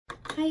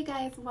Hi you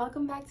guys,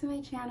 welcome back to my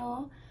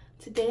channel.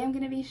 Today I'm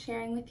going to be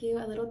sharing with you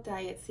a little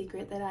diet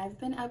secret that I've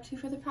been up to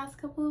for the past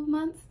couple of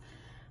months.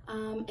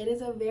 It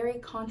is a very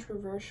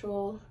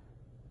controversial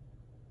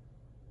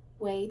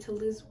way to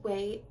lose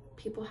weight.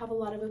 People have a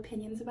lot of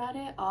opinions about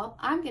it. All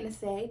I'm going to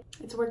say,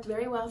 it's worked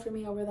very well for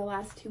me over the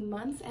last 2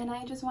 months, and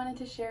I just wanted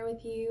to share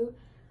with you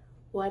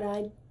what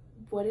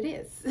it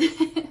is.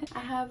 I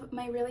have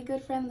my really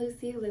good friend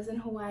Lucy, who lives in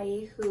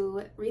Hawaii,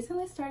 who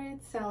recently started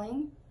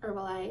selling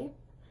Herbalife.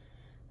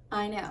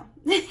 I know.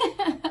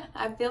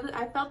 I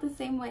felt the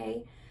same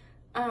way.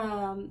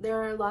 There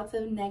are lots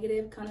of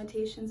negative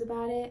connotations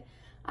about it.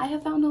 I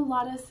have found a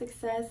lot of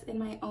success in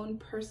my own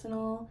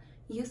personal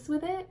use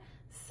with it.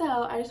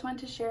 So I just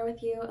wanted to share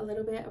with you a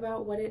little bit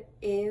about what it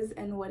is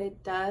and what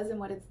it does and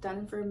what it's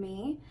done for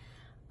me.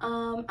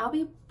 I'll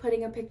be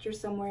putting a picture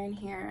somewhere in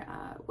here.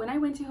 When I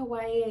went to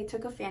Hawaii, I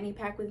took a fanny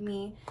pack with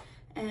me,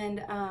 and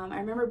I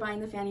remember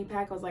buying the fanny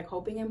pack. I was like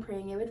hoping and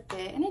praying it would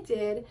fit, and it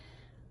did.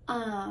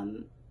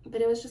 But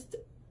it was just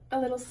a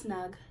little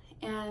snug.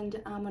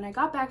 And when I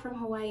got back from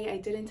Hawaii, I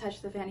didn't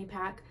touch the fanny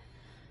pack.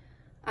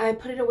 I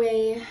put it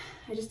away.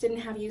 I just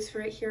didn't have use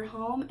for it here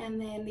home. And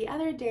then the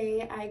other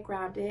day I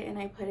grabbed it and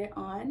I put it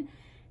on,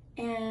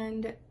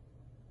 and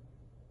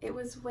it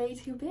was way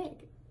too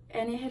big.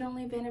 And it had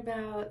only been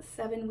about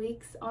 7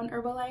 weeks on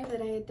Herbalife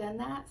that I had done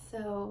that.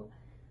 So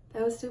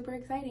that was super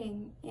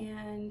exciting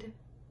and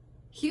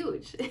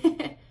huge.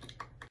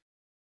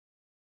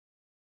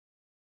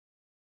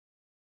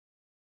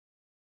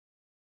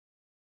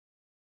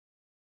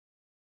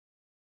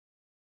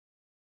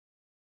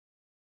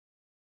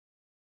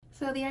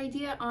 So the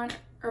idea on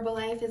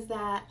Herbalife is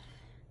that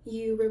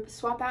you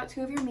swap out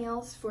 2 of your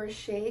meals for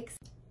shakes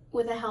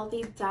with a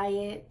healthy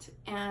diet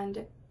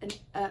and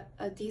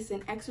a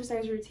decent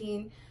exercise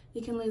routine.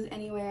 You can lose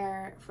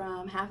anywhere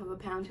from half of a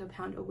pound to a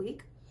pound a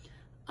week.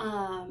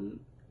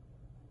 And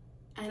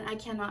I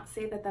cannot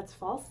say that that's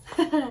false.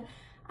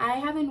 I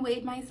haven't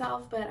weighed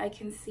myself, but I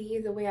can see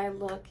the way I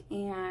look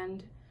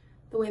and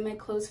the way my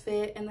clothes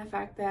fit, and the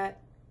fact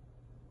that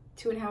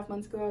 2.5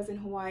 months ago I was in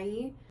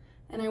Hawaii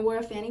and I wore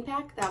a fanny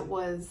pack that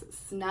was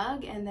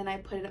snug, and then I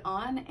put it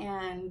on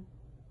and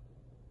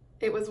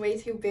it was way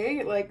too big.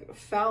 It like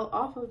fell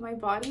off of my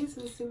body, so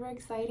it was super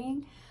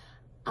exciting.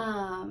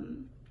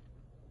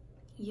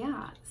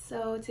 Yeah,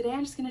 so today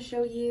I'm just gonna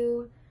show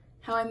you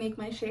how I make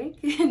my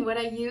shake and what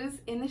I use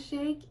in the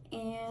shake,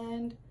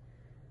 and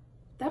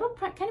that'll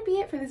kind of be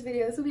it for this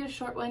video. This will be a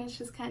short one. It's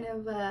just kind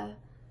of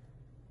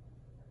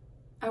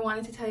I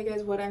wanted to tell you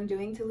guys what I'm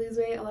doing to lose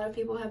weight. A lot of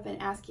people have been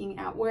asking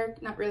at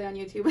work, not really on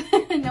YouTube.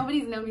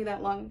 Nobody's known me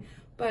that long,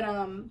 but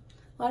a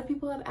lot of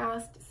people have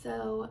asked,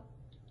 so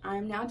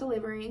I'm now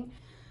delivering.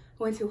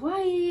 I went to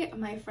Hawaii.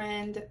 My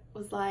friend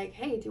was like,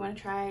 hey, do you want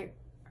to try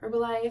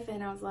Herbalife?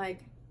 And I was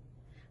like,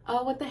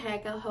 oh, what the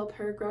heck, I'll help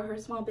her grow her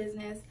small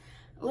business.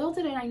 Little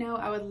did I know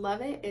I would love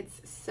it. It's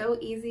so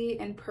easy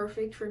and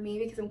perfect for me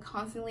because I'm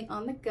constantly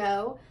on the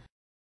go.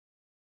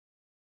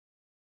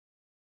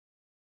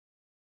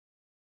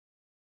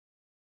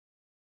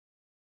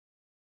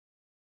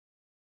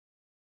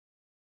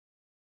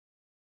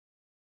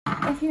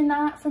 If you're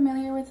not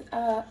familiar with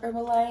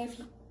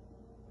Herbalife,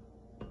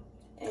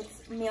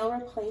 it's meal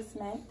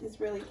replacement is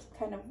really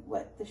kind of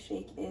what the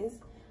shake is.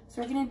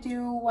 So we're gonna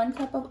do 1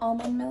 cup of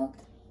almond milk,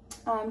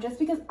 just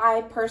because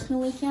I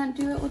personally can't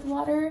do it with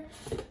water.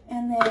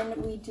 And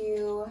then we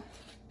do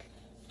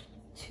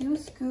 2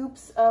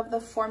 scoops of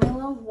the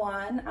Formula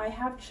 1. I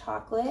have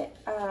chocolate.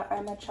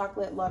 I'm a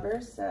chocolate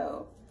lover,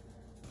 so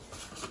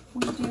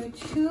we do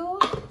 2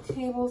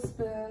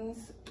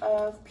 tablespoons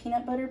of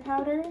peanut butter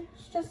powder,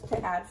 just to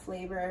add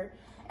flavor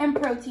and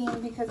protein,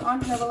 because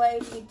on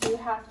Herbalife you do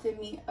have to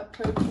meet a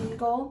protein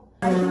goal.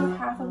 I do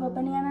half of a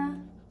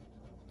banana.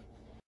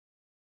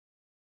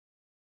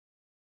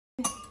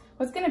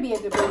 What's gonna be a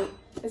debate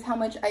is how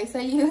much ice I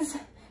use.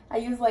 I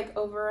use like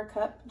over a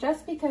cup,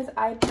 just because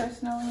I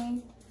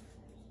personally,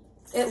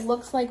 it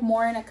looks like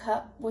more in a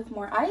cup with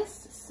more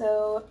ice,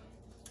 so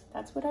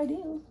that's what I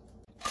do.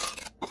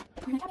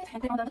 We're gonna tap it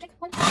and put it on the electric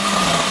one.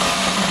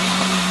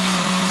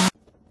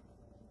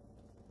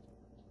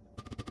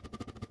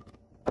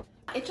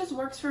 It just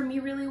works for me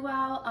really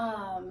well.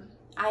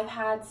 I've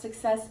had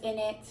success in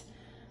it,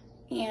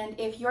 and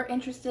if you're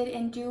interested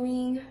in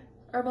doing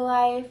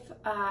Herbalife,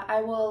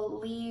 I will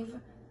leave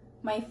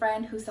my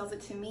friend who sells it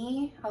to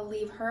me. I'll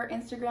leave her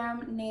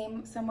Instagram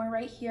name somewhere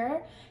right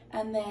here,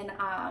 and then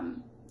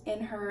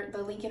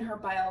the link in her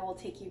bio will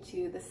take you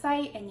to the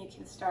site, and you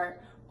can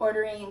start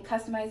ordering and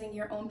customizing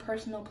your own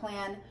personal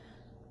plan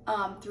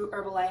through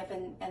Herbalife,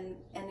 and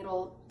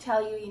it'll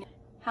tell you, you know,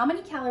 how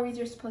many calories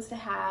you're supposed to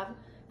have,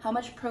 how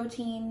much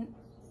protein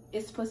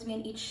is supposed to be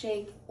in each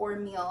shake or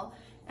meal,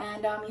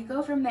 and you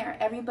go from there.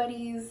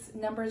 Everybody's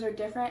numbers are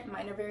different.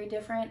 Mine are very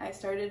different. I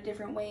started a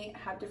different weight,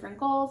 have different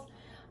goals.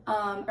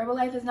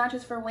 Herbalife is not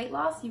just for weight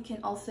loss. You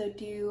can also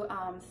do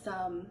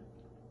some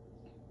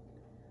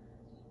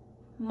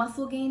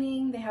muscle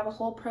gaining. They have a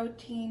whole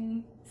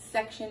protein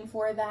section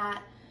for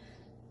that.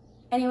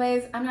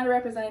 Anyways, I'm not a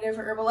representative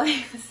for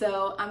Herbalife,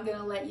 so I'm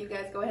gonna let you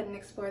guys go ahead and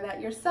explore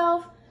that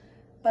yourself.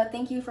 But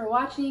thank you for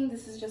watching.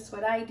 This is just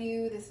what I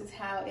do. This is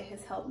how it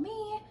has helped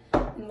me.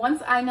 And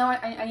once I know,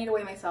 I need to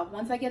weigh myself.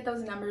 Once I get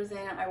those numbers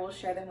in, I will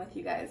share them with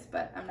you guys.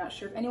 But I'm not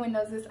sure if anyone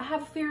knows this. I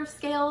have fear of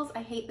scales.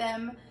 I hate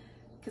them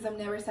because I'm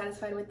never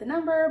satisfied with the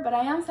number, but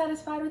I am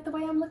satisfied with the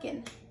way I'm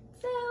looking.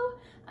 So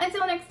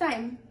until next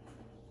time.